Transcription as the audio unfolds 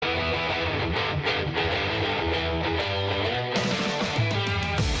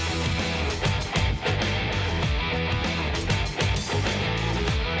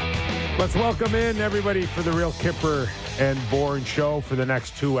Let's welcome in everybody for the Real Kipper and Bourne show for the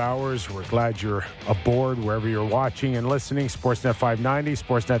next 2 hours. We're glad you're aboard wherever you're watching and listening. Sportsnet 590,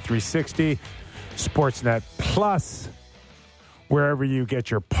 Sportsnet 360, Sportsnet Plus, wherever you get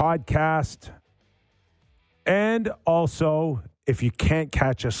your podcast. And also, if you can't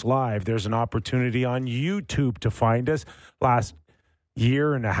catch us live, there's an opportunity on YouTube to find us. Last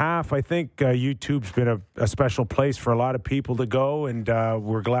year and a half, I think YouTube's been a special place for a lot of people to go, and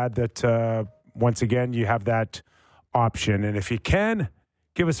we're glad that once again you have that option. And if you can,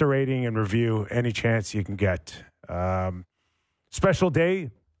 give us a rating and review any chance you can get. Special day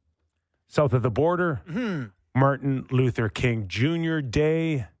south of the border, Martin Luther King Jr.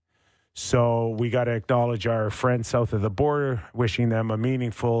 Day. So we got to acknowledge our friends south of the border, wishing them a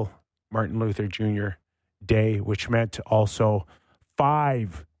meaningful Martin Luther Jr. Day, which meant also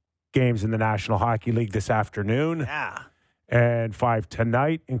 5 games in the National Hockey League this afternoon. Yeah. And 5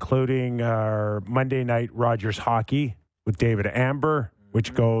 tonight, including our Monday night Rogers Hockey with David Amber,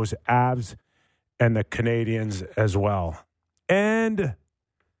 which goes Avs and the Canadians as well. And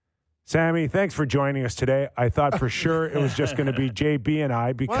Sammy, thanks for joining us today. I thought for sure it was just going to be JB and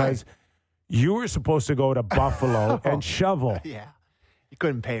I because you were supposed to go to Buffalo and shovel. Yeah. You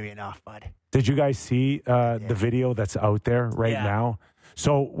couldn't pay me enough, bud. Did you guys see the video that's out there right now?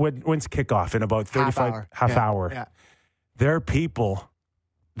 So when's kickoff? In about 35 half hour. Yeah. There are people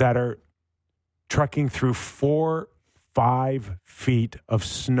that are trucking through 4-5 feet of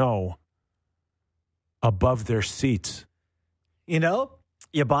snow above their seats. You know,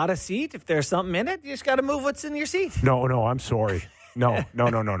 you bought a seat. If there's something in it, you just got to move what's in your seat. No, I'm sorry. No.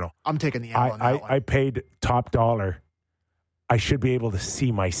 I'm taking the L on that one. I paid top dollar. I should be able to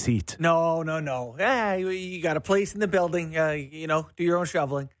see my seat. No. You got a place in the building. Do your own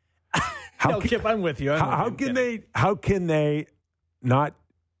shoveling. Kip, I'm with you. How can they not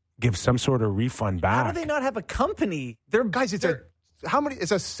give some sort of refund back? How do they not have a company? Guys, it's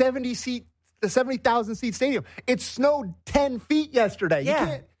a 70,000 seat stadium. It snowed 10 feet yesterday.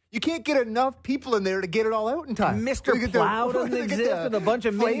 Yeah. You can't get enough people in there to get it all out in time. Mr. Plow doesn't exist with a bunch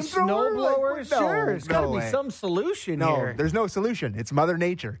of mini snowblowers. Sure, there's got to be some solution here. No, there's no solution. It's Mother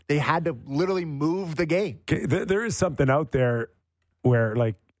Nature. They had to literally move the game. Okay, there is something out there where,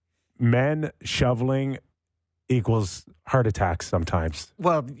 like, men shoveling equals heart attacks sometimes.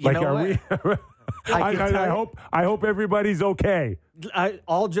 Well, you know what? I hope everybody's okay.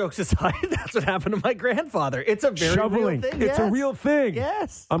 All jokes aside, that's what happened to my grandfather. It's a very shoveling. real thing. It's a real thing.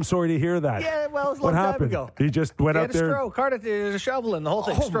 Yes. I'm sorry to hear that. Yeah, well, it was a what long happened? time ago. He just went out there. He had a stroke. Heart attack, shoveling, the whole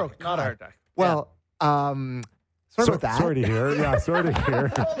thing. Stroke, not a heart attack. Well, sorry about that. Sorry to hear. Yeah, sorry to hear.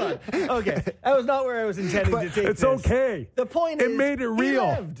 Hold on. Okay, that was not where I was intending to take it's this. okay. The point is, it made it real.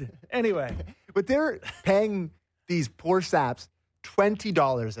 He lived. Anyway. But they're paying these poor saps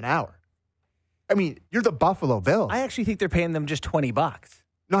 $20 an hour. I mean, you're the Buffalo Bills. I actually think they're paying them just $20.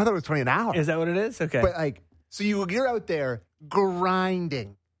 No, I thought it was 20 an hour. Is that what it is? Okay. But so you're out there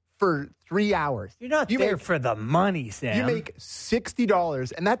grinding for 3 hours. You're not there for the money, Sam. You make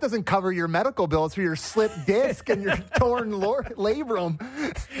 $60, and that doesn't cover your medical bills for your slipped disc and your torn labrum.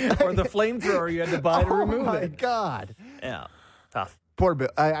 Or the flamethrower you had to buy to remove it. Oh, my God. Yeah. Tough. Poor Bill.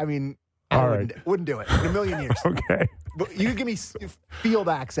 I mean, wouldn't do it in a million years. Okay. But you give me field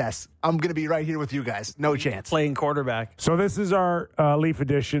access, I'm going to be right here with you guys. No chance. Playing quarterback. So this is our Leaf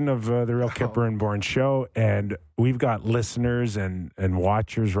edition of the Real Kipper and Bourne show, and we've got listeners and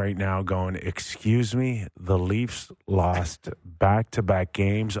watchers right now going, excuse me, the Leafs lost back-to-back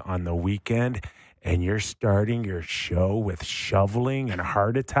games on the weekend, and you're starting your show with shoveling and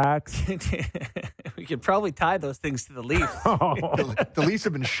heart attacks? We could probably tie those things to the Leafs. The Leafs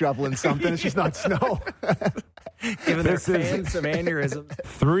have been shoveling something. It's just not snow. Giving their fans some aneurysms.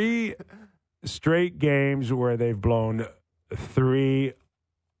 3 straight games where they've blown 3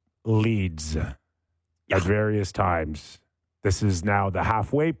 leads at various times. This is now the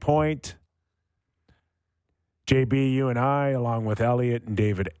halfway point. JB, you and I, along with Elliot and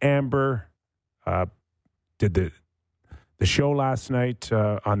David Amber, did the show last night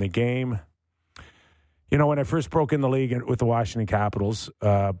on the game. You know, when I first broke in the league with the Washington Capitals,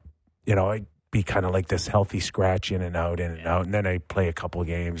 I'd be kind of like this healthy scratch in and out. And then I play a couple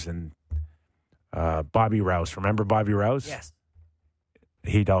games. And Bobby Rouse, remember Bobby Rouse? Yes.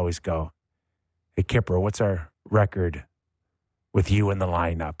 He'd always go, hey, Kipper, what's our record with you in the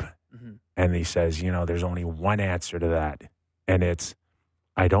lineup? Mm-hmm. And he says, there's only one answer to that. And it's,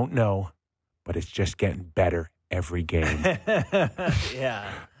 I don't know, but it's just getting better every game. Yeah.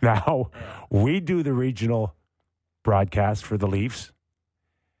 Now, we do the regional broadcast for the Leafs.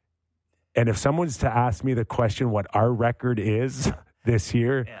 And if someone's to ask me the question what our record is this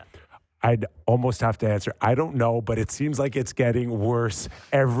year, I'd almost have to answer, I don't know, but it seems like it's getting worse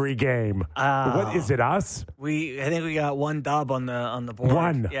every game. What is it, us? I think we got one dub on the board.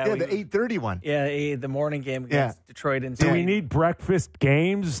 One. the 8:30 one. Yeah, the morning game against Detroit. And Do we need breakfast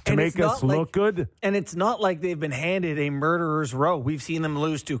games to make us look good? And it's not like they've been handed a murderer's row. We've seen them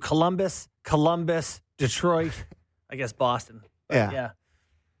lose to Columbus, Detroit, I guess Boston. But yeah.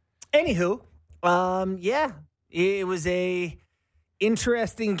 Anywho, it was a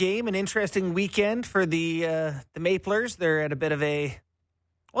interesting game, an interesting weekend for the Maplers. They're at a bit of they're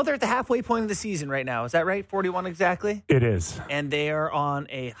at the halfway point of the season right now. Is that right? 41 exactly? It is. And they are on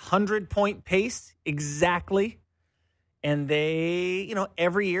a 100-point pace exactly. And they,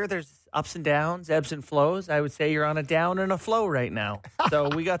 every year there's ups and downs, ebbs and flows. I would say you're on a down and a flow right now. So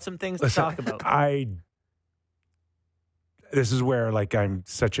we got some things to talk about. This is where, I'm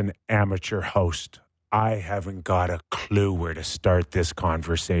such an amateur host. I haven't got a clue where to start this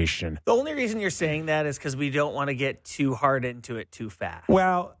conversation. The only reason you're saying that is because we don't want to get too hard into it too fast.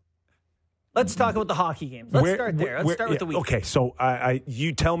 Well, let's talk about the hockey games. Let's start there. Let's start with the weekend. Okay, so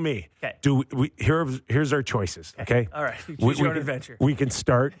you tell me. Okay. Here's our choices, okay? All right. Choose your own adventure. We can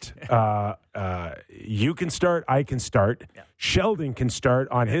start. You can start. I can start. Yeah. Sheldon can start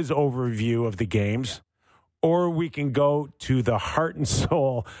on his overview of the games. Yeah. Or we can go to the heart and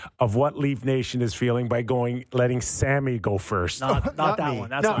soul of what Leaf Nation is feeling by letting Sammy go first. Not that me.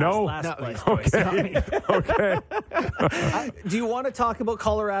 one. That's last place. Okay. Do you want to talk about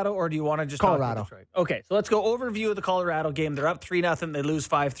Colorado or do you want to just talk about Detroit? Okay, so let's go overview of the Colorado game. They're up 3-0. They lose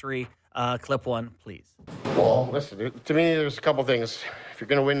 5-3. Clip one, please. Well, listen, to me, there's a couple things. If you're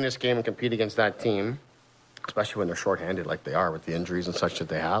going to win this game and compete against that team, especially when they're shorthanded like they are with the injuries and such that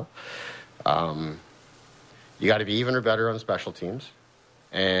they have, you got to be even or better on special teams,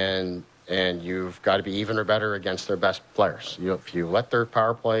 and you've got to be even or better against their best players. If you let their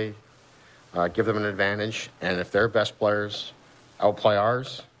power play give them an advantage, and if their best players outplay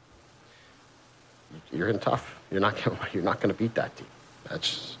ours, you're in tough. You're not going to beat that team.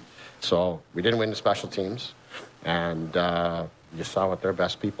 So we didn't win the special teams, and you saw what their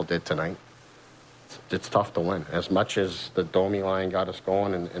best people did tonight. It's tough to win. As much as the Domi line got us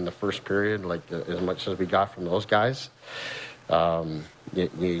going in the first period, as much as we got from those guys, you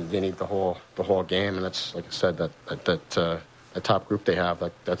need the whole game. And that's, like I said, that top group they have,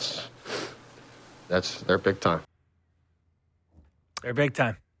 that's they're big time. They're big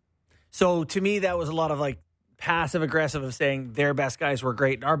time. So to me, that was a lot of passive aggressive of saying their best guys were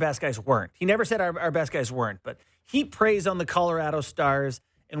great and our best guys weren't. He never said our best guys weren't, but he praised on the Colorado Stars.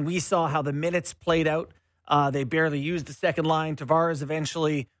 And we saw how the minutes played out. They barely used the second line. Tavares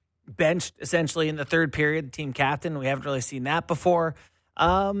eventually benched, essentially, in the third period, the team captain. We haven't really seen that before.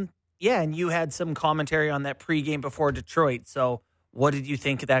 And you had some commentary on that pregame before Detroit. So what did you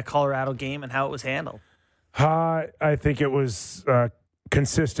think of that Colorado game and how it was handled? I think it was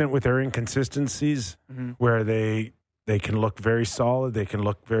consistent with their inconsistencies, where they can look very solid. They can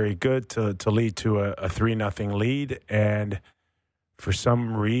look very good to lead to a 3-0 lead. And for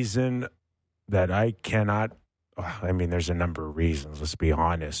some reason that I cannot, there's a number of reasons, let's be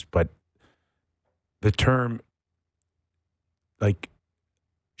honest, but the term,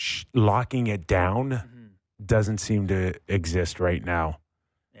 locking it down doesn't seem to exist right now.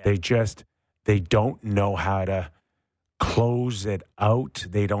 Yeah. They don't know how to close it out.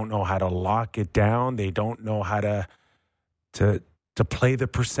 They don't know how to lock it down. They don't know how to play the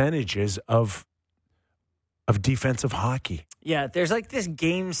percentages of defensive hockey. Yeah, there's this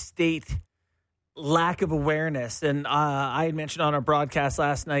game state lack of awareness. And I had mentioned on our broadcast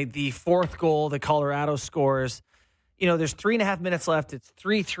last night, the fourth goal that Colorado scores, there's 3.5 minutes left. It's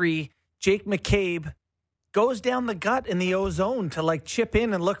 3-3. Jake McCabe goes down the gut in the O-zone to chip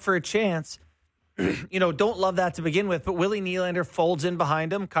in and look for a chance. Don't love that to begin with, but Willie Nylander folds in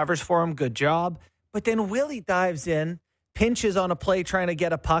behind him, covers for him. Good job. But then Willie dives in, pinches on a play trying to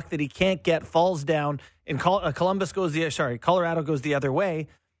get a puck that he can't get, falls down, and Colorado goes the other way.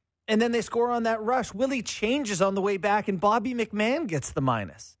 And then they score on that rush. Willie changes on the way back, and Bobby McMahon gets the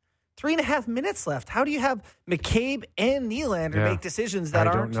minus. 3.5 minutes left. How do you have McCabe and Nylander make decisions that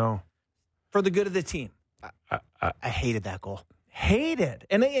aren't for the good of the team? I hated that goal. Hated.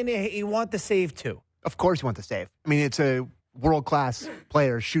 And you want the save, too. Of course you want the save. It's a world-class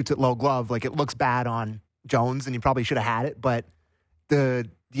player, shoots at low glove. It looks bad on Jones, and he probably should have had it, but the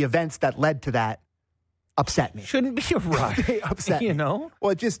events that led to that upset me. Shouldn't be a rush. They upset me.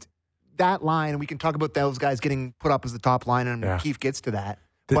 Well, just that line, and we can talk about those guys getting put up as the top line, and Keefe gets to that.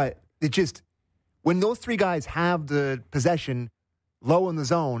 But it just, when those three guys have the possession low in the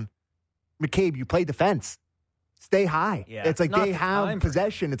zone, McCabe, you play defense. stay high. Yeah, it's like not they the have time for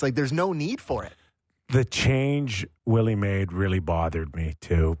possession. It's like there's no need for it. The change Willie made really bothered me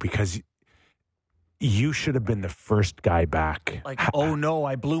too, because you should have been the first guy back. Like, oh no,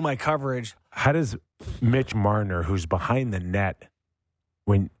 I blew my coverage. How does Mitch Marner, who's behind the net,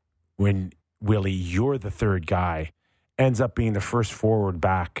 when Willie, you're the third guy, ends up being the first forward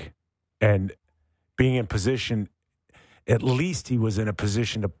back and being in position, at least he was in a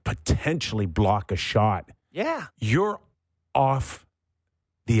position to potentially block a shot. Yeah. You're off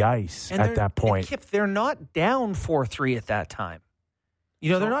the ice at that point. Kip, they're not down 4-3 at that time.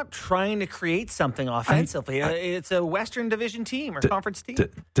 You know, they're not trying to create something offensively. It's a Western Division team or conference team.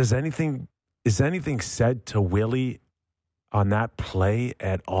 Is anything said to Willie on that play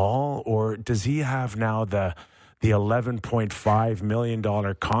at all? Or does he have now the $11.5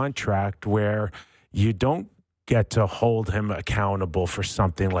 million contract where you don't get to hold him accountable for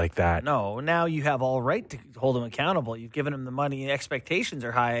something like that? No, now you have all right to hold him accountable. You've given him the money. Expectations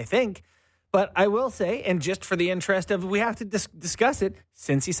are high, I think. But I will say, and just for the interest of, we have to discuss it,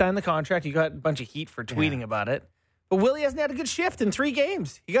 since he signed the contract, you got a bunch of heat for tweeting about it. But Willie hasn't had a good shift in 3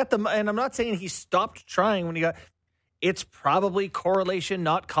 games. He got them, and I'm not saying he stopped trying when he got. It's probably correlation,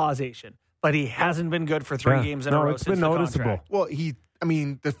 not causation. But he hasn't been good for 3 games in a row. It's since been the noticeable. contract. Well,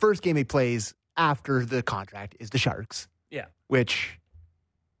 the first game he plays after the contract is the Sharks. Yeah. Which,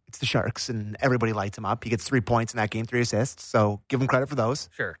 it's the Sharks, and everybody lights him up. He gets 3 points in that game, 3 assists. So give him credit for those.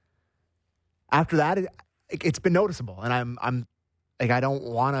 Sure. After that, it's been noticeable, and I'm like, I don't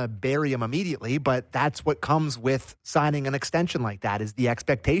want to bury him immediately, but that's what comes with signing an extension like that, is the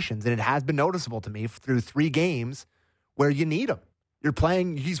expectations, and it has been noticeable to me through 3 games where you need him. You're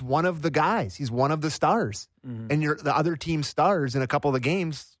playing. He's one of the guys. He's one of the stars, and the other team's stars in a couple of the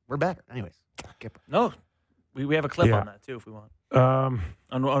games were better. Anyways, Kipper. No, we have a clip on that too if we want. On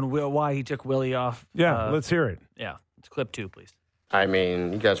why he took Willie off. Yeah, let's hear it. Yeah, it's clip 2, please. I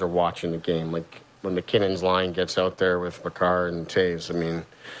mean, you guys are watching the game. Like, when McKinnon's line gets out there with Makar and Taves, I mean,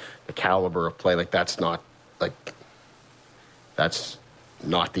 the caliber of play, that's not the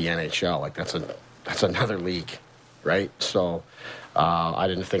NHL. Like, that's another league, right? So I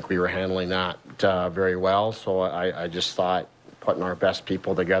didn't think we were handling that very well. So I just thought putting our best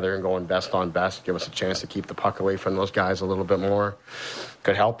people together and going best on best, give us a chance to keep the puck away from those guys a little bit more,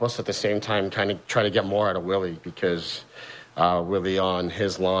 could help us. At the same time, kind of try to get more out of Willie, because Willie on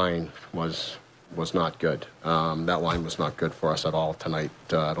his line was not good. That line was not good for us at all tonight.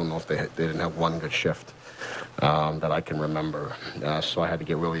 I don't know if they didn't have one good shift that I can remember. So I had to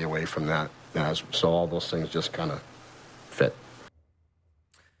get Willie away from that. So all those things just kind of fit.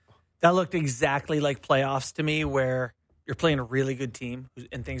 That looked exactly like playoffs to me, where you're playing a really good team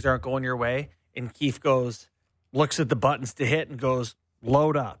and things aren't going your way, and Keefe looks at the buttons to hit and goes,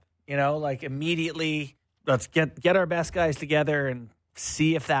 load up. You know, like immediately, let's get our best guys together and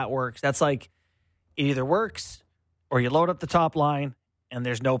see if that works. That's like, it either works or you load up the top line and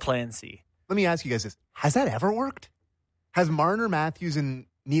there's no plan C. Let me ask you guys this. Has that ever worked? Has Marner, Matthews, and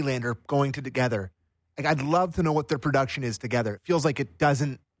Nylander going together? Like, I'd love to know what their production is together. It feels like it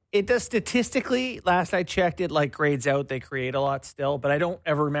doesn't. It does statistically. Last I checked, it grades out. They create a lot still, but I don't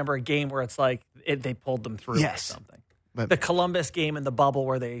ever remember a game where it's like they pulled them through or something. But the Columbus game in the bubble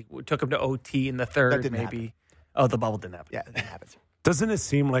where they took them to OT in the third, maybe. Happen. Oh, the bubble didn't happen. Yeah, it didn't happen. Doesn't it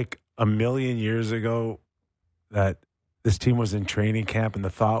seem like a million years ago that this team was in training camp and the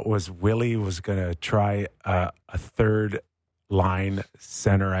thought was Willie was going to try a third line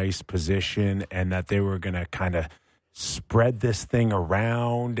center ice position, and that they were going to kind of spread this thing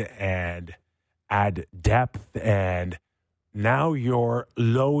around and add depth, and now you're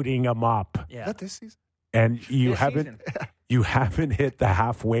loading them up. Yeah. Is that this season? And you haven't hit the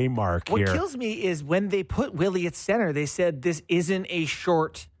halfway mark here. What kills me is when they put Willie at center, they said this isn't a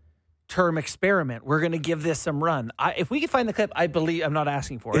short-term experiment. We're going to give this some run. If we can find the clip, I believe, I'm not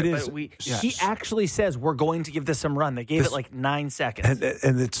asking for it. He actually says we're going to give this some run. They gave it 9 seconds.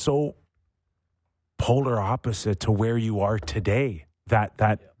 And it's so polar opposite to where you are today.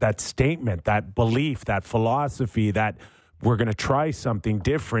 That statement, that belief, that philosophy, that we're going to try something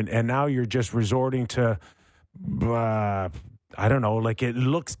different, and now you're just resorting to, I don't know, it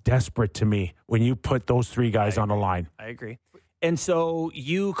looks desperate to me when you put those 3 guys on the line. I agree. And so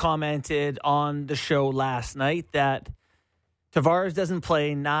you commented on the show last night that Tavares doesn't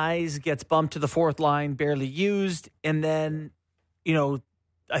play, Nyes gets bumped to the 4th line, barely used, and then,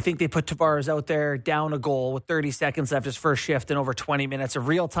 I think they put Tavares out there down a goal with 30 seconds left, his first shift, and over 20 minutes of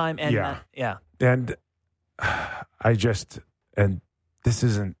real time. And And this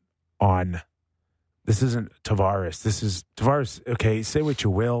isn't Tavares. This is Tavares. Okay, say what you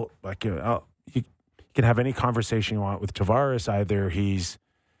will. You can have any conversation you want with Tavares. Either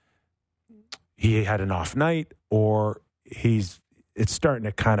he had an off night, or it's starting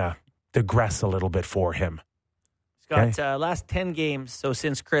to kind of digress a little bit for him. He's got last 10 games, so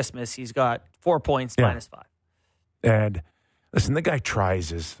since Christmas, he's got 4 points, -5. And listen, the guy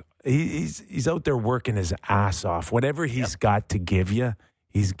tries he's out there working his ass off. Whatever he's got to give you,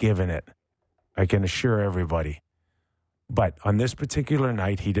 he's giving it. I can assure everybody. But on this particular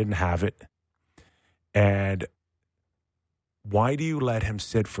night, he didn't have it. And why do you let him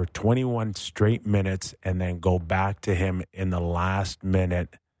sit for 21 straight minutes and then go back to him in the last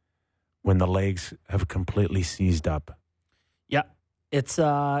minute when the legs have completely seized up? Yeah. It's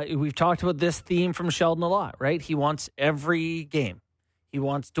we've talked about this theme from Sheldon a lot, right? He wants every game. He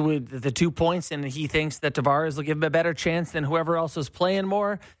wants to win the 2 points, and he thinks that Tavares will give him a better chance than whoever else is playing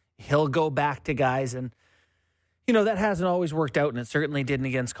more. He'll go back to guys, and that hasn't always worked out, and it certainly didn't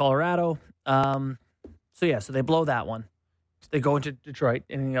against Colorado. So they blow that one. They go into Detroit.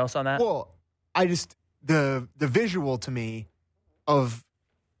 Anything else on that? Well, the visual to me of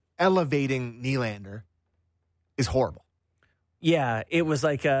elevating Nylander is horrible. Yeah, it was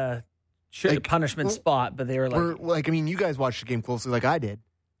like a punishment spot, but they were like... you guys watched the game closely like I did.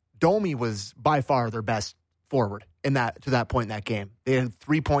 Domi was by far their best forward to that point in that game. They had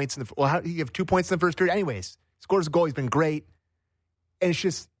 3 points how do you have 2 points in the first period? Anyways, scores a goal. He's been great. And it's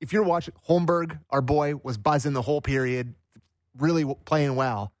just, if you're watching, Holmberg, our boy, was buzzing the whole period, really playing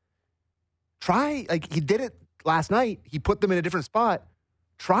well. He did it last night. He put them in a different spot.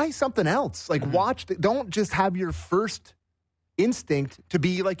 Try something else. Don't just have your first instinct to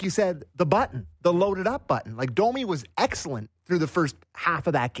be, like you said, the loaded up button. Domi was excellent through the first half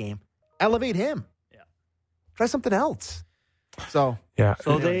of that game. Elevate him. Yeah. Try something else. So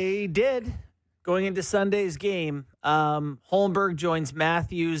they did. Going into Sunday's game, Holmberg joins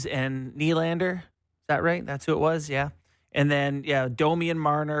Matthews and Nylander. Is that right? That's who it was? Yeah. And then, Domi and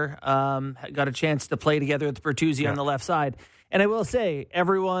Marner got a chance to play together with Bertuzzi on the left side. And I will say,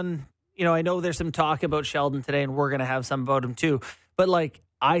 everyone, I know there's some talk about Sheldon today, and we're going to have some about him too. But,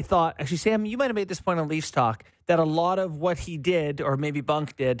 I thought, actually, Sam, you might have made this point on Leafs Talk, that a lot of what he did, or maybe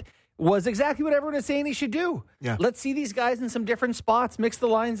Bunk did, was exactly what everyone is saying he should do. Yeah. Let's see these guys in some different spots, mix the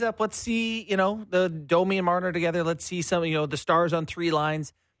lines up. Let's see, the Domi and Marner together. Let's see some, the stars on 3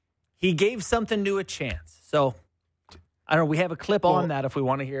 lines. He gave something new a chance. So, I don't know. We have a clip on that if we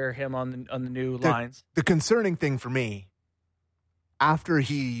want to hear him on the new lines. The concerning thing for me, after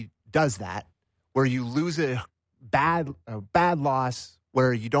he does that, where you lose a bad loss,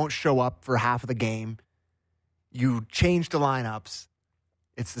 where you don't show up for half of the game, you change the lineups.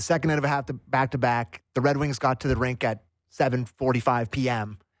 It's the second night of a back-to-back. The Red Wings got to the rink at 7:45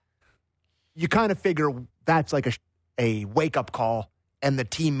 p.m. You kind of figure that's like a wake-up call, and the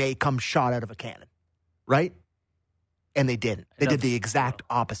team may come shot out of a cannon, right? And they didn't. They did the exact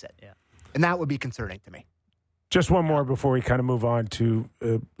opposite. Yeah. And that would be concerning to me. Just one more before we kind of move on to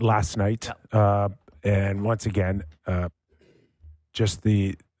last night. And once again, just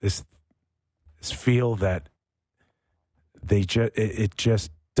this feel that it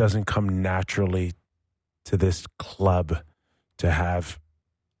just doesn't come naturally to this club to have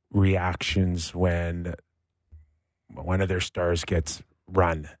reactions when one of their stars gets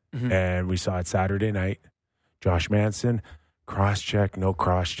run. Mm-hmm. And we saw it Saturday night. Josh Manson, cross-check, no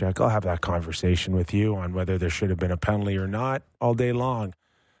cross-check. I'll have that conversation with you on whether there should have been a penalty or not all day long.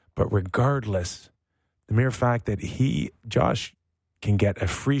 But regardless, the mere fact that Josh, can get a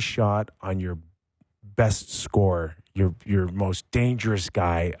free shot on your best scorer, your most dangerous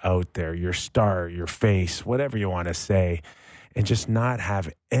guy out there, your star, your face, whatever you want to say, and just not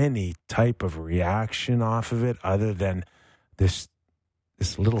have any type of reaction off of it other than this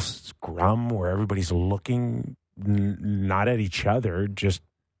little scrum where everybody's looking not at each other, just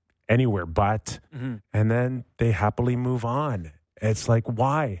anywhere but, and then they happily move on. It's like,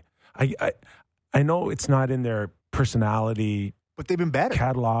 why? I know it's not in their personality, but they've been better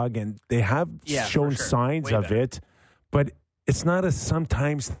catalog, and they have shown signs of it, but it's not a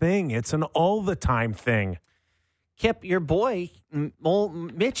sometimes thing. It's an all the time thing. Kip, your boy,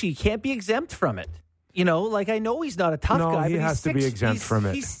 Mitchie, can't be exempt from it. I know he's not a tough guy. He but has to be exempt from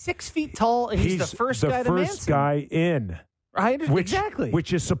it. He's 6 feet tall, and he's the first guy to Manson. First guy in. Right? Exactly.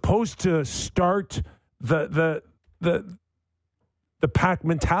 Which is supposed to start the pack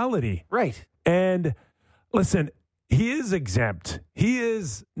mentality. Right. And listen, he is exempt. He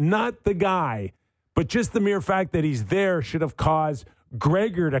is not the guy. But just the mere fact that he's there should have caused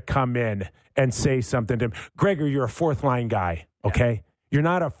Gregor to come in and say something to him. Gregor, you're a fourth line guy, okay? Yeah. You're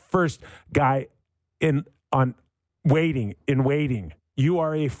not a first guy in waiting. You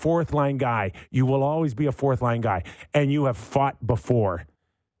are a fourth-line guy. You will always be a fourth-line guy, and you have fought before.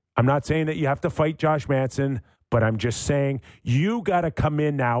 I'm not saying that you have to fight Josh Manson, but I'm just saying you got to come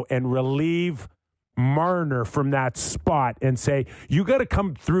in now and relieve Marner from that spot and say, you got to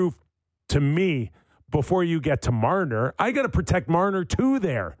come through to me before you get to Marner. I got to protect Marner too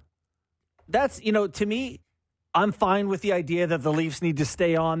there. That's, to me, I'm fine with the idea that the Leafs need to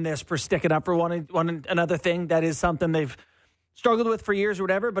stay on this for sticking up for one another thing. That is something they've struggled with for years or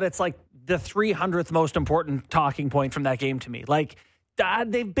whatever, but it's like the 300th most important talking point from that game to me. Like,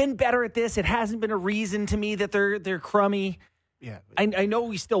 they've been better at this. It hasn't been a reason to me that they're crummy. Yeah, I know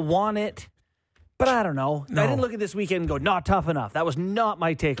we still want it, but I don't know. No. I didn't look at this weekend and go, not tough enough. That was not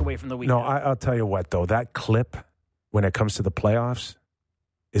my takeaway from the weekend. No, I'll tell you what, though. That clip, when it comes to the playoffs,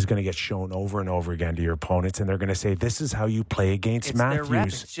 is going to get shown over and over again to your opponents, and they're going to say, this is how you play against Matthews. Their rep.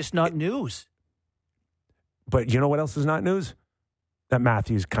 It's just not news. But you know what else is not news? That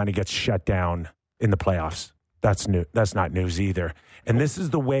Matthews kind of gets shut down in the playoffs. That's new. That's not news either. And this is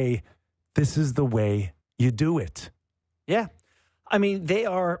the way you do it. Yeah. I mean, they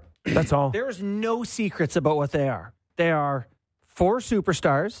are. That's all. There's no secrets about what they are. They are 4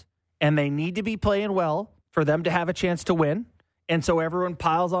 superstars, and they need to be playing well for them to have a chance to win. And so everyone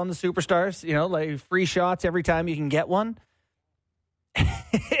piles on the superstars, like free shots every time you can get one.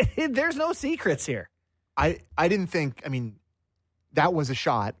 There's no secrets here. I didn't think, that was a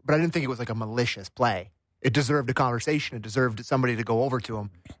shot, but I didn't think it was like a malicious play. It deserved a conversation. It deserved somebody to go over to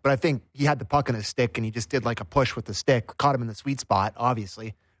him. But I think he had the puck in his stick, and he just did like a push with the stick, caught him in the sweet spot,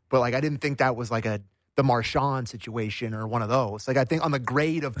 obviously. But I didn't think that was like the Marchand situation or one of those. I think on the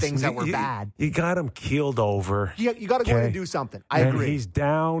grade of things that were bad. You got him keeled over. You got to go in and do something. I agree. He's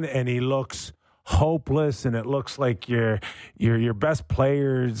down, and he looks hopeless, and it looks like your best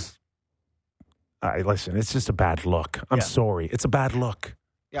players. Listen, it's just a bad look. I'm sorry. It's a bad look.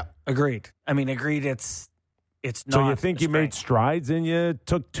 Yeah. Agreed. Agreed. It's not. So you think you made strides and you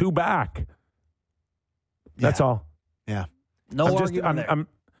took 2 back. That's all. Yeah. No argument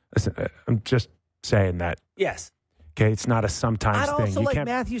there. I'm just saying that. Yes. Okay, it's not a sometimes I'd thing. also like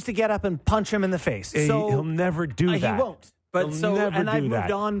Matthews to get up and punch him in the face. So he'll never do that. He won't. But I've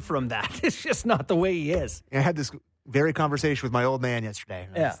moved on from that. It's just not the way he is. I had this very conversation with my old man yesterday.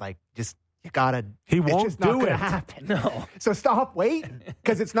 It's like, you gotta. He won't it's just not do going to it. happen. No. So stop waiting,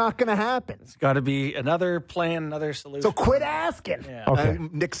 because it's not going to happen. It's got to be another plan, another solution. So quit asking. Yeah. Okay.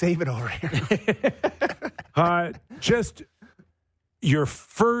 Nick Saban over here. Just your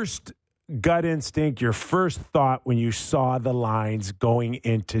first gut instinct, your first thought when you saw the lines going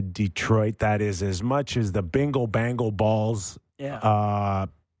into Detroit. That is as much as the bingle bangle balls that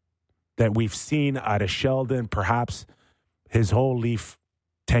we've seen out of Sheldon, perhaps his whole Leaf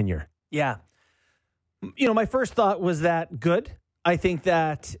tenure. Yeah. My first thought was that good. I think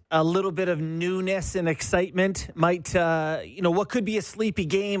that a little bit of newness and excitement might, what could be a sleepy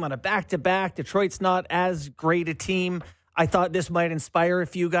game on a back-to-back. Detroit's not as great a team. I thought this might inspire a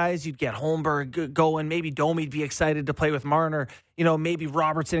few guys. You'd get Holmberg going. Maybe Domi'd be excited to play with Marner. Maybe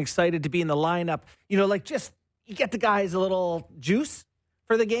Robertson excited to be in the lineup. You get the guys a little juice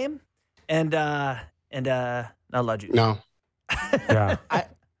for the game. And not a lot of juice. No. Yeah.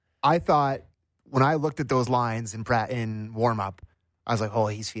 I thought when I looked at those lines in warm-up, I was like, oh,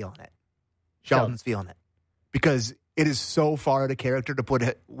 he's feeling it. Sheldon's feeling it. Because it is so far out of character to put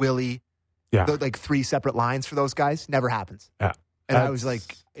Willie, 3 separate lines for those guys. Never happens. Yeah. And I was like,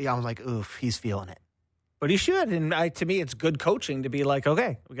 oof, he's feeling it. But he should. And to me, it's good coaching to be like,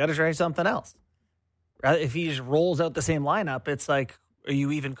 okay, we got to try something else. If he just rolls out the same lineup, it's like, are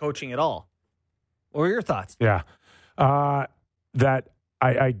you even coaching at all? What were your thoughts? Yeah. That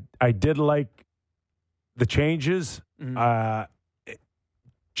I did like the changes. Mm-hmm.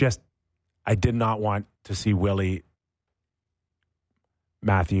 I did not want to see Willie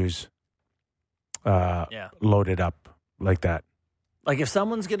Matthews loaded up like that. Like if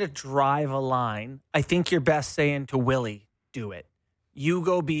someone's going to drive a line, I think you're best saying to Willie, do it. You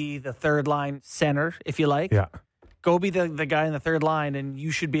go be the third line center, if you like. Yeah. Go be the guy in the third line, and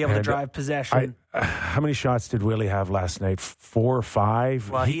you should be able to drive possession. How many shots did Willie have last night? 4 or 5?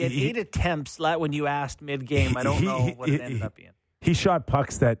 Well, he had 8 attempts when you asked mid-game. I don't know what it ended up being. He shot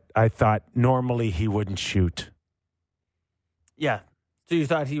pucks that I thought normally he wouldn't shoot. Yeah. So you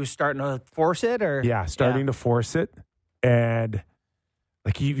thought he was starting to force it? Or Yeah, starting to force it. And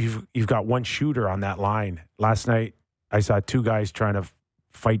you've got one shooter on that line. Last night, I saw 2 guys trying to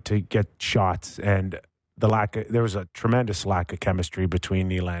fight to get shots, and there was a tremendous lack of chemistry between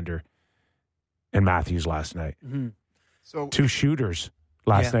Nylander and Matthews last night. Mm-hmm. So 2 shooters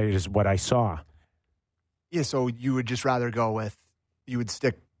last night is what I saw. Yeah, so you would just rather go with you would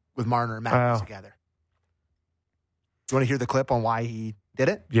stick with Marner and Matthews together. Do you want to hear the clip on why he did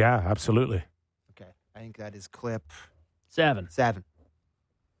it? Yeah, absolutely. Okay. I think that is clip 7.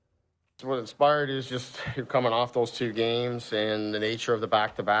 What inspired is just coming off those 2 games and the nature of the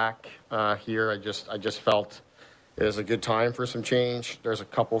back-to-back here. I just felt it was a good time for some change. There's a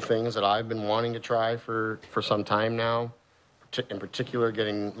couple things that I've been wanting to try for some time now. In particular,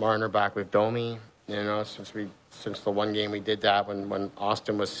 getting Marner back with Domi. Since the one game we did that when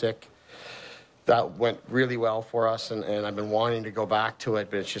Austin was sick, that went really well for us, and I've been wanting to go back to it,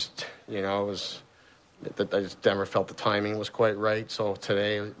 but it's just I just never felt the timing was quite right. So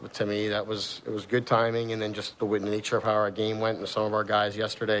today, to me, it was good timing, and then just the nature of how our game went and some of our guys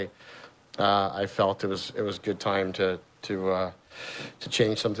yesterday, I felt it was good time to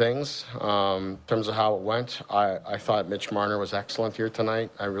change some things. In terms of how it went, I thought Mitch Marner was excellent here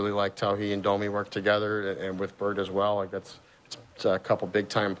tonight. I really liked how he and Domi worked together, and with Bird as well. Like it's a couple big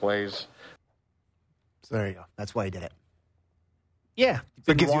time plays. So there you go. That's why he did it. Yeah.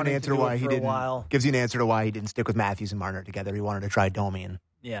 So it gives you an answer why he didn't. While. Gives you an answer to why he didn't stick with Matthews and Marner together. He wanted to try Domi and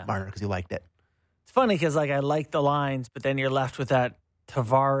Marner because he liked it. It's funny because I like the lines, but then you're left with that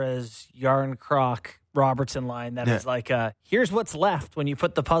Tavares, Yarncroc, Robertson line that is like here's what's left when you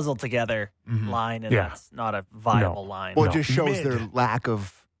put the puzzle together line, and that's not a viable line. Well, it just shows their lack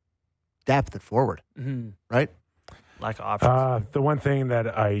of depth at forward, right? Lack of options. The one thing that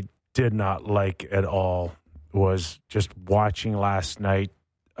I did not like at all was just watching last night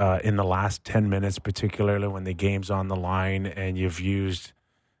in the last 10 minutes, particularly when the game's on the line and you've used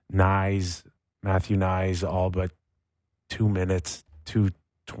Matthew Nyes, all but 2 minutes,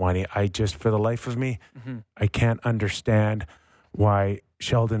 2:20. I just, for the life of me, I can't understand why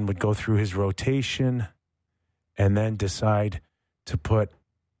Sheldon would go through his rotation and then decide to put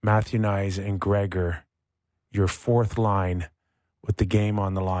Matthew Nyes and Gregor, your 4th line, with the game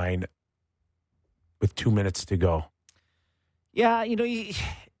on the line with 2 minutes to go. Yeah,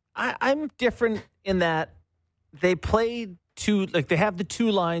 I'm different in that they played they have the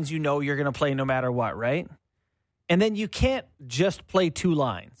 2 lines you're going to play no matter what, right? And then you can't just play 2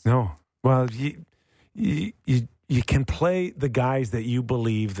 lines. No. Well, you can play the guys that you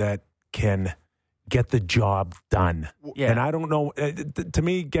believe that can get the job done. Yeah. And I don't know, to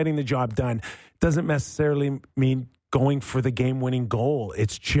me, getting the job done doesn't necessarily mean going for the game-winning goal.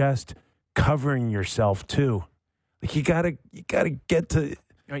 It's just covering yourself too. Like you gotta get to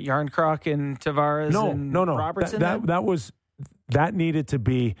Yarncroc and Tavares. No. Robertson. That needed to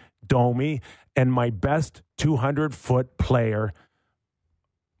be Domi and my best 200-foot player,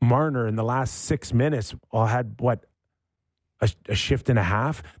 Marner, in the last 6 minutes. Had a shift and a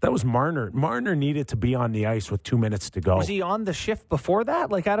half. That was Marner. Marner needed to be on the ice with 2 minutes to go. Was he on the shift before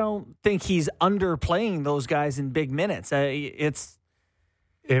that? Like I don't think he's underplaying those guys in big minutes. I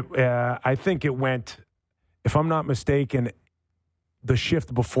think it went, if I'm not mistaken, the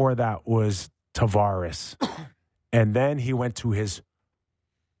shift before that was Tavares. And then he went to his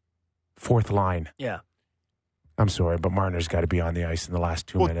 4th line. Yeah. I'm sorry, but Marner's got to be on the ice in the last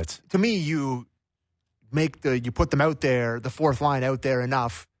 2 minutes. To me, you put them out there, the 4th line out there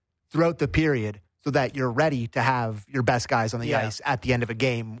enough throughout the period so that you're ready to have your best guys on the ice at the end of a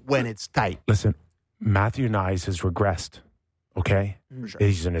game when it's tight. Listen, Matthew Nyes has regressed. Okay? For sure.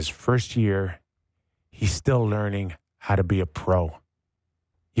 He's in his first year. He's still learning how to be a pro.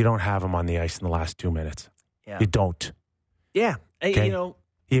 You don't have him on the ice in the last 2 minutes. Yeah. You don't. Yeah. Okay?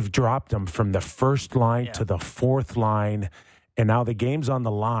 You've dropped him from the 1st line to the 4th line, and now the game's on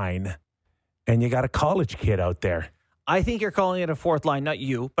the line, and you got a college kid out there. I think you're calling it a 4th line, not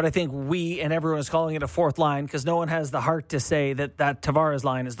you, but I think we and everyone is calling it a 4th line because no one has the heart to say that Tavares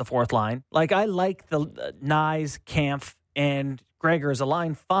line is the 4th line. Like, I like the Nyes, Kampf, and Gregor as a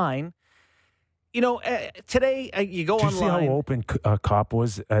line fine. Today you go online. Did you see how open Kopp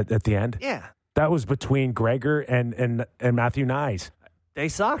was at the end? Yeah. That was between Gregor and Matthew Nyes. They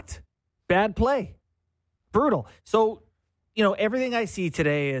sucked. Bad play. Brutal. So, everything I see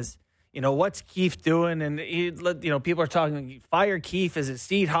today is, what's Keefe doing? And, people are talking, fire Keefe, is it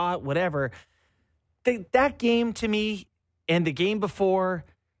seat hot, whatever. That game to me and the game before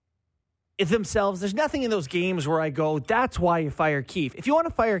themselves, there's nothing in those games where I go, that's why you fire Keefe. If you want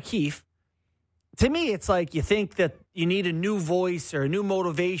to fire Keefe, to me, it's like you think that you need a new voice or a new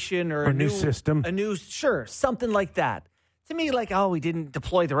motivation or a new system. Something like that. To me, we didn't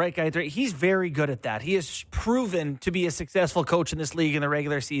deploy the right guy. He's very good at that. He has proven to be a successful coach in this league in the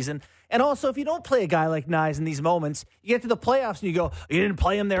regular season. And also, if you don't play a guy like Nyes in these moments, you get to the playoffs and you go, you didn't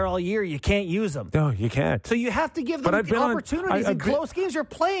play him there all year. You can't use him. No, you can't. So you have to give them the opportunities in close games. You're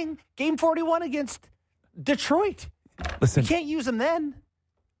playing Game 41 against Detroit. Listen, You can't use him then.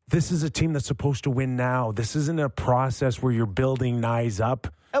 this is a team that's supposed to win now. This isn't a process where you're building Nyes up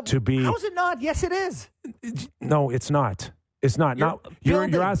to be. How is it not? Yes, it is. No, it's not. It's not.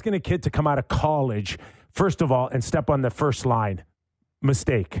 You're asking a kid to come out of college, first of all, and step on the first line.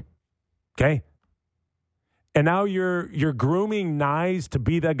 Mistake. Okay? And now you're grooming Nyes to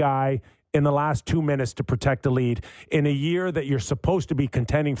be the guy in the last 2 minutes to protect the lead in a year that you're supposed to be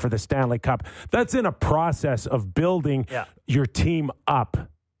contending for the Stanley Cup. That's in a process of building your team up.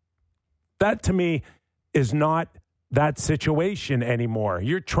 That, to me, is not that situation anymore.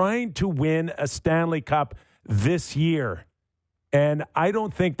 You're trying to win a Stanley Cup this year. And I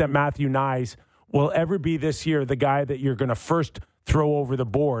don't think that Matthew Nyes will ever be this year the guy that you're going to first throw over the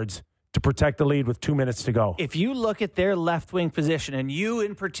boards to protect the lead with 2 minutes to go. If you look at their left wing position, and you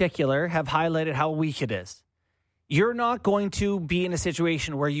in particular have highlighted how weak it is, you're not going to be in a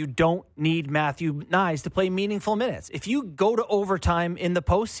situation where you don't need Matthew Nyes to play meaningful minutes. If you go to overtime in the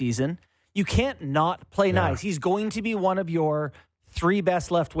postseason, you can't not play Nyes. He's going to be one of your 3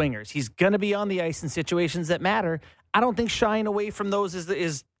 best left wingers. He's going to be on the ice in situations that matter. I don't think shying away from those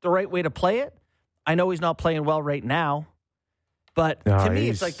is the right way to play it. I know he's not playing well right now. But to me,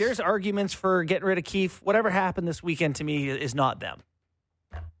 it's like there's arguments for getting rid of Keefe. Whatever happened this weekend to me is not them.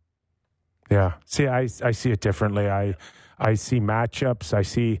 Yeah. See, I see it differently. I see matchups. I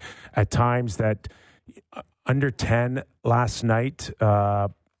see at times that under 10 last night,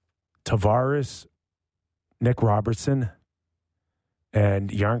 Tavares, Nick Robertson, and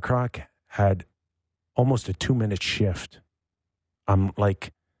Yarncroc had almost a 2-minute shift. I'm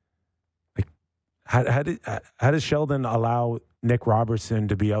like how does Sheldon allow Nick Robertson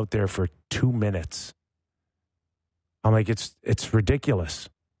to be out there for 2 minutes? I'm like, it's ridiculous.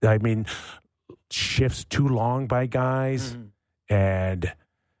 I mean, shifts too long by guys, and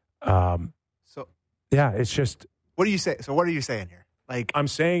it's just. What do you say? So what are you saying here? Like, I'm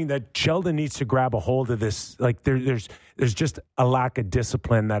saying that Sheldon needs to grab a hold of this. Like, there's just a lack of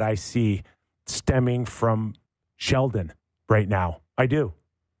discipline that I see stemming from Sheldon right now. I do.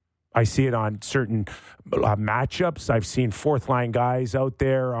 I see it on certain matchups. I've seen fourth-line guys out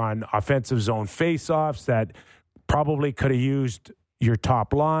there on offensive zone faceoffs that probably could have used your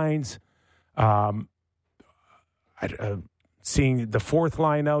top lines. Seeing the fourth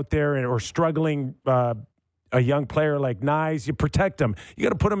line out there or struggling, a young player like Nyes, you protect him. You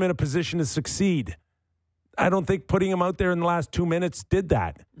got to put him in a position to succeed. I don't think putting him out there in the last 2 minutes did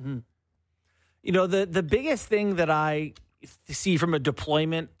that. Mm-hmm. You know, the biggest thing that I see from a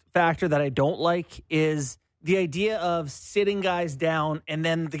deployment factor that I don't like is the idea of sitting guys down and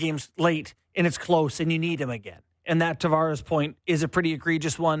then the game's late and it's close and you need him again. And that Tavares point is a pretty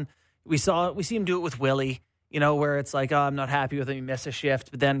egregious one. We see him do it with Willie, you know, where it's like, oh, I'm not happy with him. You miss a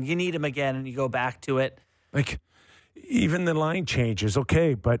shift, but then you need him again and you go back to it. Like, even the line changes,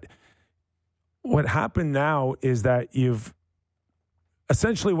 okay, but what happened now is that you've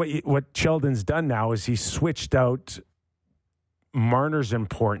essentially what Sheldon's done now is he's switched out Marner's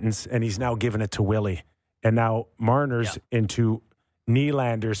importance, and he's now given it to Willie. And now Marner's into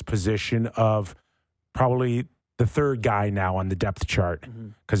Nylander's position of probably the third guy now on the depth chart.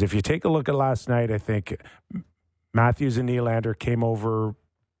 Because if you take a look at last night, I think Matthews and Nylander came over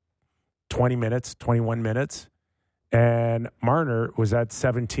 20 minutes, 21 minutes, and Marner was at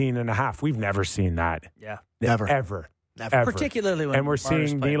 17 and a half. We've never seen that. Yeah. Never. Ever. Particularly when and we're Marner's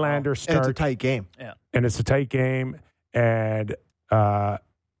seeing Nylander start. And it's a tight game. Yeah. And it's a tight game. And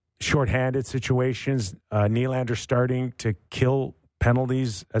shorthanded situations, Nylander starting to kill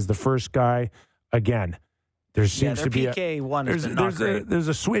penalties as the first guy. Again, there seems to be there's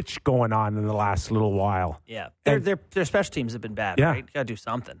a switch going on in the last little while. Yeah, their special teams have been bad. Yeah. Right, got to do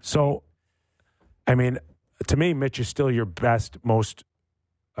something. So, I mean, to me, Mitch is still your best, most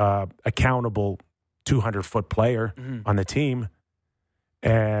accountable 200-foot player on the team.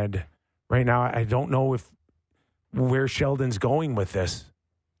 And right now, I don't know where Sheldon's going with this,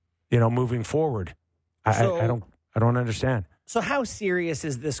 moving forward. I don't understand. So how serious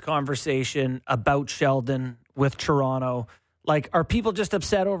is this conversation about Sheldon with Toronto? Like, are people just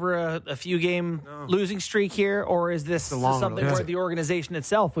upset over a few game losing streak here, or is this something where the organization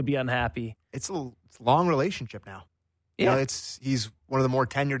itself would be unhappy? It's a long relationship now. Yeah, he's one of the more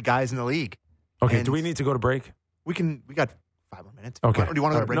tenured guys in the league. Okay, and do we need to go to break? We got 5 more minutes. Okay. Or do you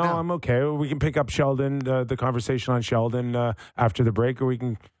want to go to break now? No, I'm okay. We can pick up Sheldon, the conversation on Sheldon after the break, or we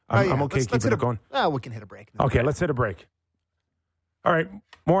can. I'm okay keeping it going. We can hit a break. Okay, let's hit a break. All right,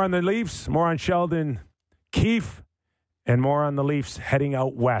 more on the Leafs, more on Sheldon Keefe, and more on the Leafs heading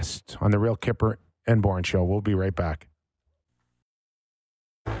out west on the Real Kipper and Bourne Show. We'll be right back.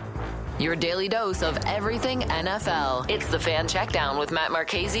 your daily dose of everything NFL. It's the Fan Checkdown with Matt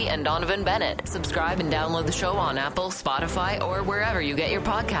Marchese and Donovan Bennett. Subscribe and download the show on Apple, Spotify, or wherever you get your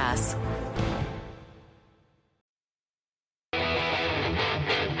podcasts.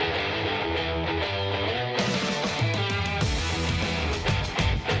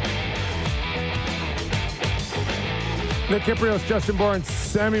 Nick Kiprios, Justin Bourne,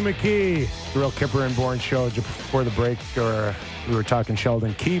 Sammy McKee. The Real Kipper and Bourne show. Just before the break, we were talking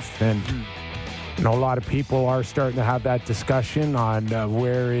Sheldon Keefe, and a lot of people are starting to have that discussion on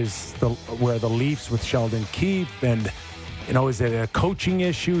where the Leafs with Sheldon Keefe, and is it a coaching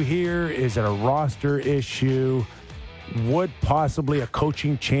issue here? Is it a roster issue? Would possibly a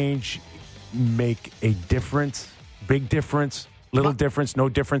coaching change make a difference? Big difference? Little difference? No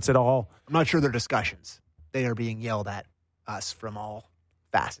difference at all? I'm not sure they're discussions. They are being yelled at us from all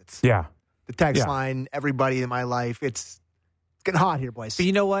facets. Yeah. The text line, everybody in my life, it's getting hot here, boys. But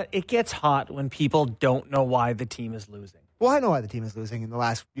you know what? It gets hot when people don't know why the team is losing. Well, I know why the team is losing in the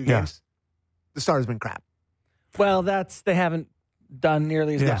last few games. The starter's been crap. Well, they haven't done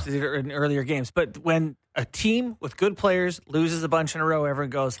nearly as much as they did in earlier games. But when a team with good players loses a bunch in a row, everyone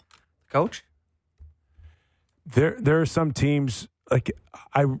goes, "Coach?" There are some teams, like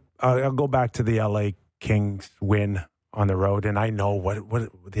I'll go back to the LA Kings win on the road, and I know what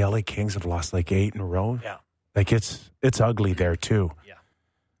the LA Kings have lost like 8 in a row. Yeah, like it's ugly there too.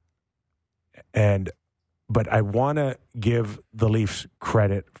 Yeah, but I want to give the Leafs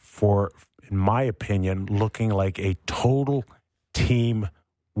credit for, in my opinion, looking like a total team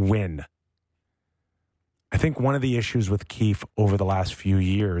win. I think one of the issues with Keefe over the last few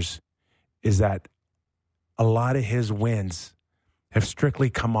years is that a lot of his wins have strictly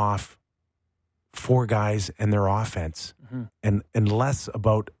come off 4 guys and their offense, and less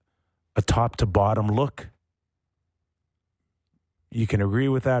about a top to bottom look. You can agree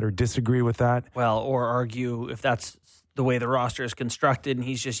with that or disagree with that. Well, or argue if that's the way the roster is constructed and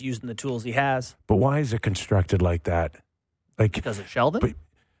he's just using the tools he has. But why is it constructed like that? Like because of Sheldon? But,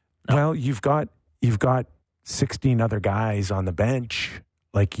 no. Well, you've got 16 other guys on the bench.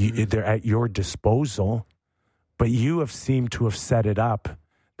 Like they're at your disposal, but you have seemed to have set it up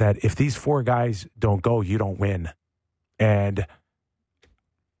that if these 4 guys don't go, you don't win. And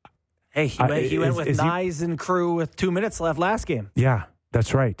hey, he went with Nyes and crew with 2 minutes left last game. Yeah,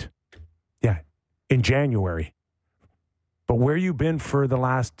 that's right. Yeah, in January. But where you been for the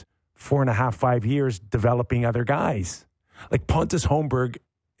last 4.5, 5 years developing other guys? Like Pontus Holmberg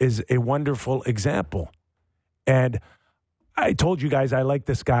is a wonderful example. And I told you guys I like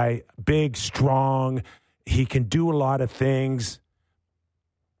this guy. Big, strong. He can do a lot of things.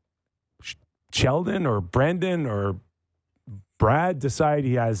 Sheldon or Brendan or Brad decide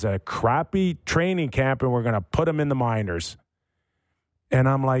he has a crappy training camp and we're going to put him in the minors. And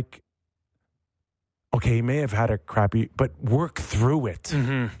I'm like, okay, he may have had a crappy, but work through it.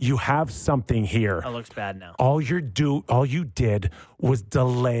 Mm-hmm. You have something here. That looks bad now. All you did was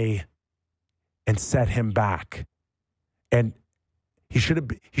delay and set him back. And he should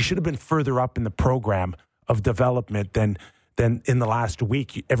have been further up in the program of development than in the last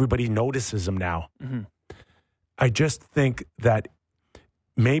week. Everybody notices him now. Mm-hmm. I just think that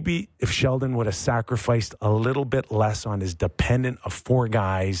maybe if Sheldon would have sacrificed a little bit less on his dependent of 4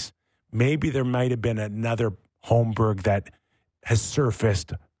 guys, maybe there might have been another Holmberg that has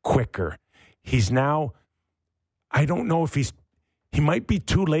surfaced quicker. He's now, I don't know if he might be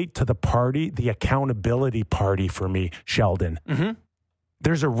too late to the party, the accountability party for me, Sheldon. Mm-hmm.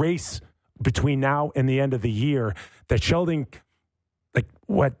 There's a race between now and the end of the year that Sheldon, like,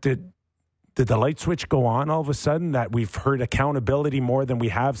 what did the light switch go on all of a sudden that we've heard accountability more than we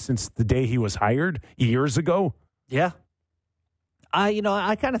have since the day he was hired years ago? Yeah.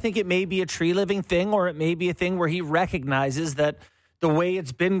 I kind of think it may be a tree living thing, or it may be a thing where he recognizes that the way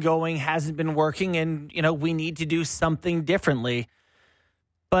it's been going hasn't been working and, we need to do something differently.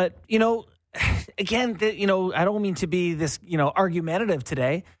 But, again, I don't mean to be this, argumentative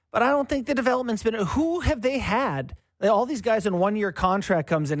today, but I don't think the development's been. Who have they had? All these guys in 1-year contract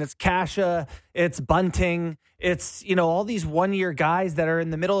comes in. It's Kasha, it's Bunting, it's, all these 1-year guys that are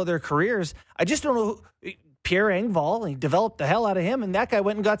in the middle of their careers. I just don't know. Pierre Engvall, he developed the hell out of him, and that guy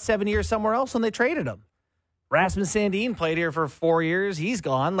went and got 7 years somewhere else when they traded him. Rasmus Sandin played here for 4 years. He's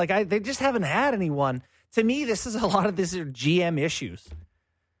gone. They just haven't had anyone. To me, this is a lot of this are GM issues.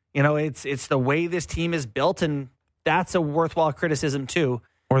 It's the way this team is built, and that's a worthwhile criticism too.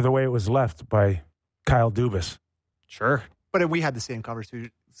 Or the way it was left by Kyle Dubas. Sure. But we had the same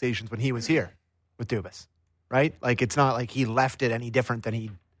conversations when he was here with Dubas, right? Like, it's not like he left it any different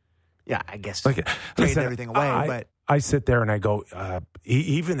than I guess, traded everything away. I sit there and I go,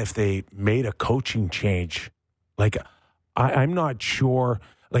 even if they made a coaching change, like I'm not sure.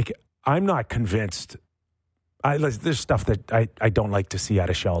 Like I'm not convinced. There's stuff that I don't like to see out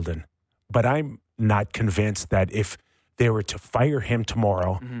of Sheldon, but I'm not convinced that if they were to fire him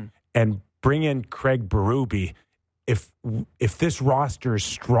tomorrow and bring in Craig Berube, if this roster is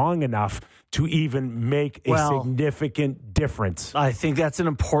strong enough to even make a significant difference. I think that's an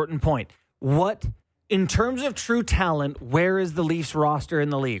important point. What, in terms of true talent, where is the Leafs roster in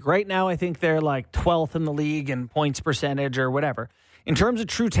the league? Right now, I think they're like 12th in the league in points percentage or whatever. In terms of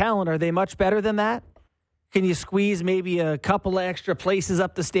true talent, are they much better than that? Can you squeeze maybe a couple of extra places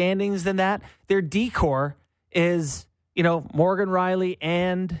up the standings than that? Their decor is, Morgan Riley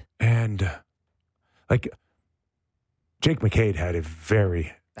and like Jake McCabe had a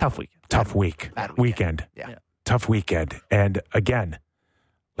very tough weekend. Yeah. Tough weekend. And again,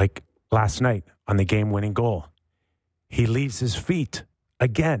 like last night on the game-winning goal, he leaves his feet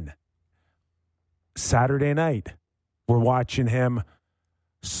again. Saturday night, we're watching him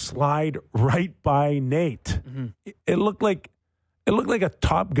slide right by Nate. Mm-hmm. It looked like a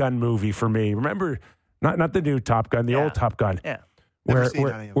Top Gun movie for me. Remember, not the new Top Gun, the old Top Gun. Yeah. Never seen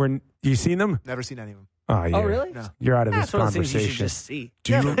any of them. Where you seen them? Never seen any of them. Oh, really? No. You're out of this That's one of the conversation. things you should just see.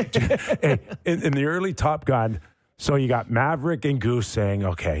 Hey, in the early Top Gun, so you got Maverick and Goose saying,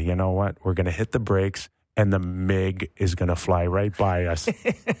 okay, you know what? We're going to hit the brakes and the MiG is going to fly right by us.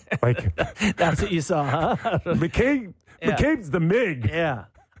 Like that's what you saw, huh? McCabe's the MiG. Yeah.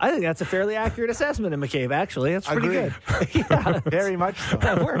 I think that's a fairly accurate assessment of McCabe, actually. That's pretty good. Yeah, very much so.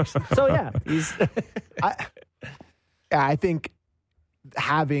 That works. So, yeah. I think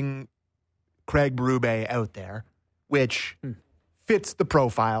having Craig Berube out there, which fits the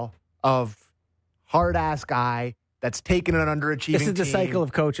profile of hard-ass guy that's taken an underachieving This is the cycle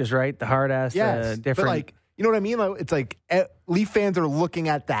of coaches, right? The hard-ass, different. But like, you know what I mean? Like, it's like Leaf fans are looking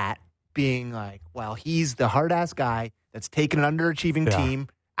at that being like, well, he's the hard-ass guy that's taken an underachieving team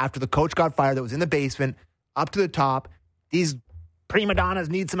after the coach got fired that was in the basement, up to the top. These prima donnas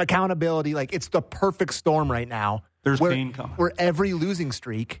need some accountability. Like, it's the perfect storm right now. There's pain coming. Where every losing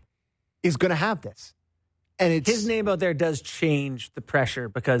streak is going to have this. And it's his name out there does change the pressure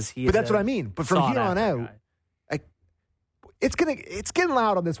because he. But that's what I mean. But from here on out, like, it's getting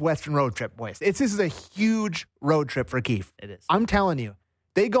loud on this Western road trip, boys. This is a huge road trip for Keefe. It is. I'm telling you,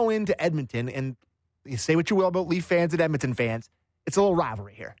 they go into Edmonton, and you say what you will about Leaf fans and Edmonton fans. It's a little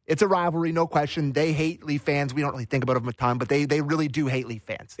rivalry here. It's a rivalry, no question. They hate Leaf fans. We don't really think about them a ton, but they really do hate Leaf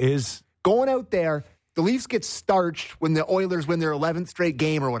fans. Is going out there, the Leafs get starched when the Oilers win their 11th straight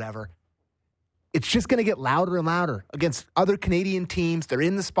game or whatever. It's just going to get louder and louder against other Canadian teams. They're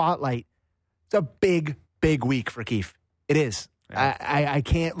in the spotlight. It's a big, big week for Keefe. It is. Yeah. I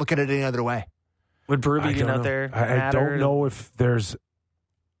can't look at it any other way. Would Berube get out there? I don't know if there's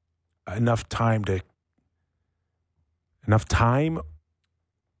enough time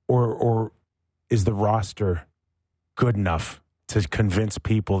or is the roster good enough to convince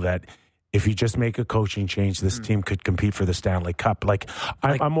people that if you just make a coaching change, this team could compete for the Stanley Cup?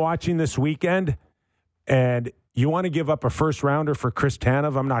 I'm watching this weekend, and you want to give up a first rounder for Chris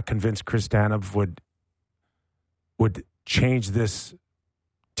Tanev? I'm not convinced Chris Tanev would change this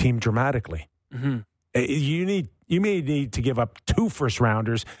team dramatically. Mm-hmm. You may need to give up 2 first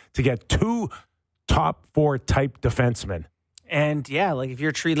rounders to get 2 top 4 type defensemen. And if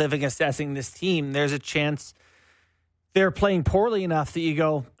you're tree living assessing this team, there's a chance they're playing poorly enough that you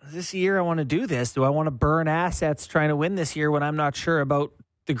go, this year I want to do this. Do I want to burn assets trying to win this year when I'm not sure about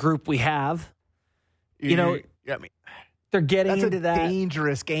the group we have? They're getting into that. That's a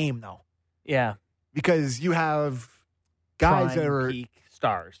dangerous game, though. Yeah. Because you have guys that are peak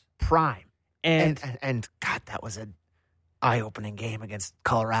stars. Prime. And God, that was an eye-opening game against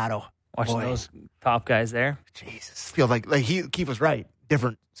Colorado. Watching those top guys there. Jesus. Feels like Keefe was right.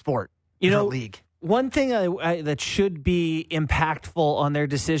 Different sport. Different league. One thing that should be impactful on their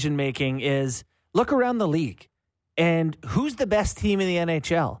decision-making is look around the league and who's the best team in the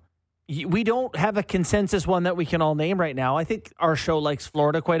NHL? We don't have a consensus one that we can all name right now. I think our show likes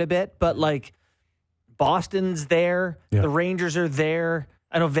Florida quite a bit, but Boston's there. Yeah. The Rangers are there.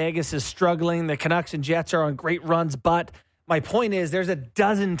 I know Vegas is struggling. The Canucks and Jets are on great runs, but my point is there's a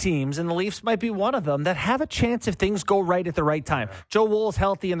dozen teams, and the Leafs might be one of them, that have a chance if things go right at the right time. Joe Wool's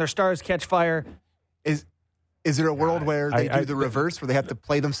healthy and their stars catch fire. Is there a world where they do the reverse, where they have to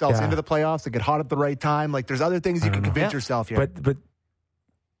play themselves into the playoffs to get hot at the right time? Like, there's other things you can convince yourself here. But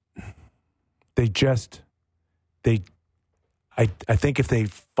I think if they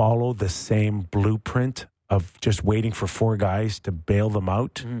follow the same blueprint of just waiting for 4 guys to bail them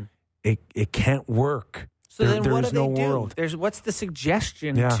out, it can't work. So then what there's do they no do? world. What's the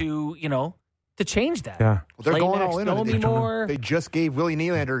suggestion Yeah. to change that? Yeah. Well, they're Play going next, all in don't on be it. more. They just gave Willie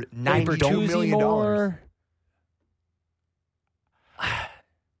Nylander Play $92 Bertuzzi million. more.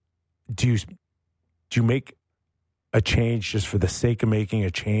 Do you make a change just for the sake of making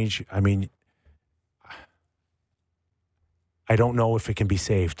a change? I mean, I don't know if it can be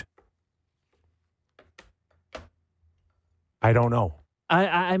saved. I don't know.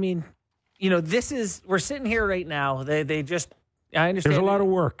 I mean, we're sitting here right now. They just, I understand. There's a lot of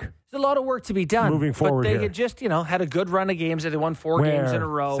work. There's a lot of work to be done. Moving forward But they here. had just, had a good run of games. They won 4 games in a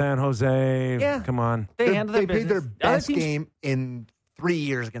row. San Jose. Yeah. Come on. They handled They their played their business. Other best teams- game in 3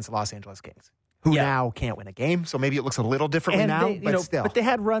 years against the Los Angeles Kings, who Yeah. now can't win a game. So maybe it looks a little differently And now, they, but still. But they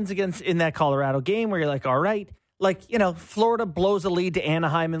had runs in that Colorado game where you're like, all right. Like, Florida blows a lead to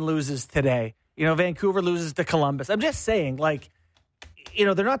Anaheim and loses today. Vancouver loses to Columbus. I'm just saying, like,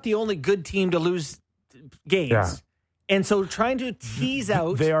 they're not the only good team to lose games. Yeah. And so trying to tease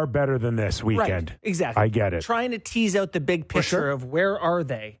out. They are better than this weekend. Right, exactly. I get it. Trying to tease out the big picture sure. of where are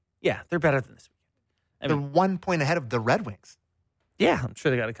they. Yeah, they're better than this weekend. they're 1 point ahead of the Red Wings. Yeah, I'm sure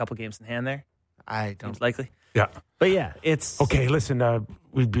they got a couple games in hand there. I don't. Seems likely. Yeah. But yeah, it's. Okay, listen,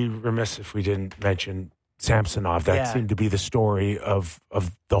 we'd be remiss if we didn't mention Samsonov. That seemed to be the story of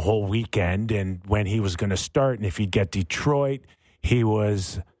the whole weekend and when he was going to start and if he'd get Detroit. He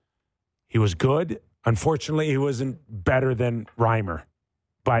was good. Unfortunately, he wasn't better than Reimer.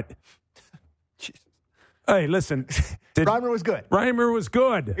 But, hey, listen. Reimer was good. Reimer was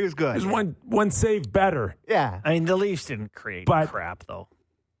good. He was good. He was one save better. Yeah. I mean, the Leafs didn't create crap, though.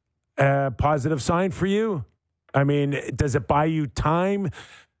 Positive sign for you? I mean, does it buy you time?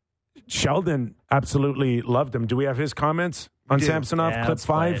 Sheldon absolutely loved him. Do we have his comments on Samsonov? Yeah, Clip let's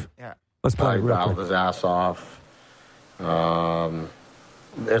play 5? it. Yeah. Let's play it He real battled quick. his ass off.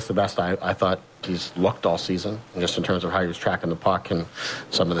 It's the best I thought he's looked all season, just in terms of how he was tracking the puck, and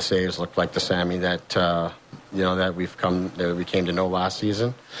some of the saves looked like the Sammy that that we came to know last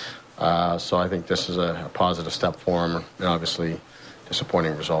season. So I think this is a positive step for him. And obviously,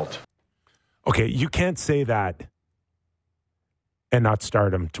 disappointing result. Okay, you can't say that and not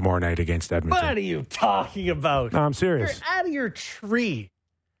start him tomorrow night against Edmonton. What are you talking about? No, I'm You're serious. out of your tree.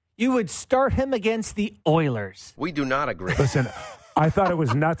 You would start him against the Oilers. We do not agree. Listen, I thought it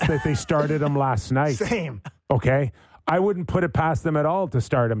was nuts that they started him last night. Same. Okay? I wouldn't put it past them at all to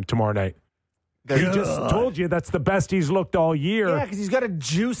start him tomorrow night. He just told you that's the best he's looked all year. Yeah, because he's got to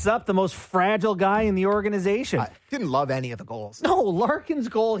juice up the most fragile guy in the organization. I didn't love any of the goals. No, Larkin's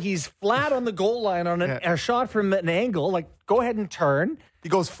goal, he's flat on the goal line on a shot from an angle. Like, go ahead and turn. He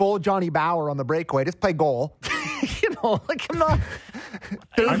goes full Johnny Bauer on the breakaway. Just play goal. Like, I'm not.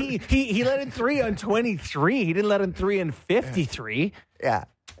 He let in 3 on 23. He didn't let in 3 on 53. Yeah.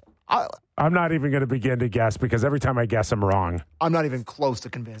 I'm not even going to begin to guess because every time I guess, I'm wrong. I'm not even close to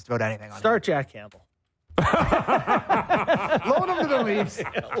convinced about anything on Start Jack Campbell. it. Loan him to the Leafs.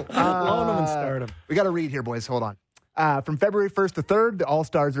 Loan him and start him. We got to read here, boys. Hold on. From February 1st to 3rd, the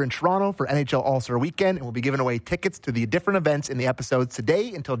All-Stars are in Toronto for NHL All-Star Weekend, and we'll be giving away tickets to the different events in the episodes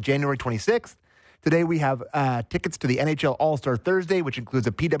today until January 26th. Today, we have tickets to the NHL All-Star Thursday, which includes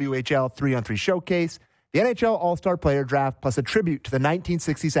a PWHL 3-on-3 showcase, the NHL All-Star Player Draft, plus a tribute to the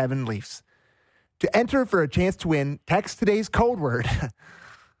 1967 Leafs. To enter for a chance to win, text today's code word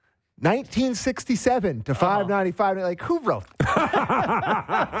 1967 to 595. Like, who wrote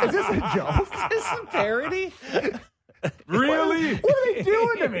that? Is this a joke? Is this a parody? Really? What are they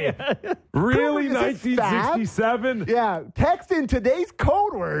doing to me? Really? Is this fab? 1967? Yeah, text in today's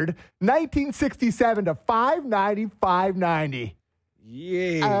code word 1967 to 590.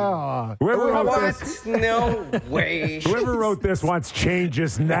 Yeah. Oh, Whoever wrote What? this, No way. whoever wrote this wants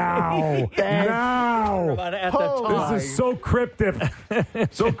changes now. Now. At the time. This is so cryptic.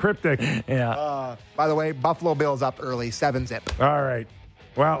 So cryptic. Yeah. by the way, Buffalo Bills up early, 7-zip. All right.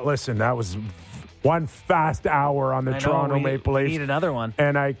 Well, listen, that was one fast hour on the I know, Toronto we Maple Leafs. need another one.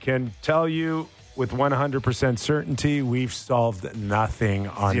 And I can tell you with 100% certainty, we've solved nothing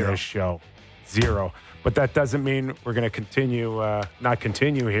on Zero. this show. Zero. But that doesn't mean we're going to continue, not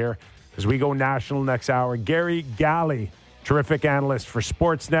continue here, because we go national next hour. Gary Galley, terrific analyst for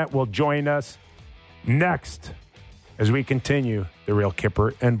Sportsnet, will join us next as we continue the Real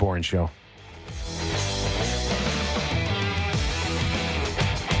Kipper and Bourne Show.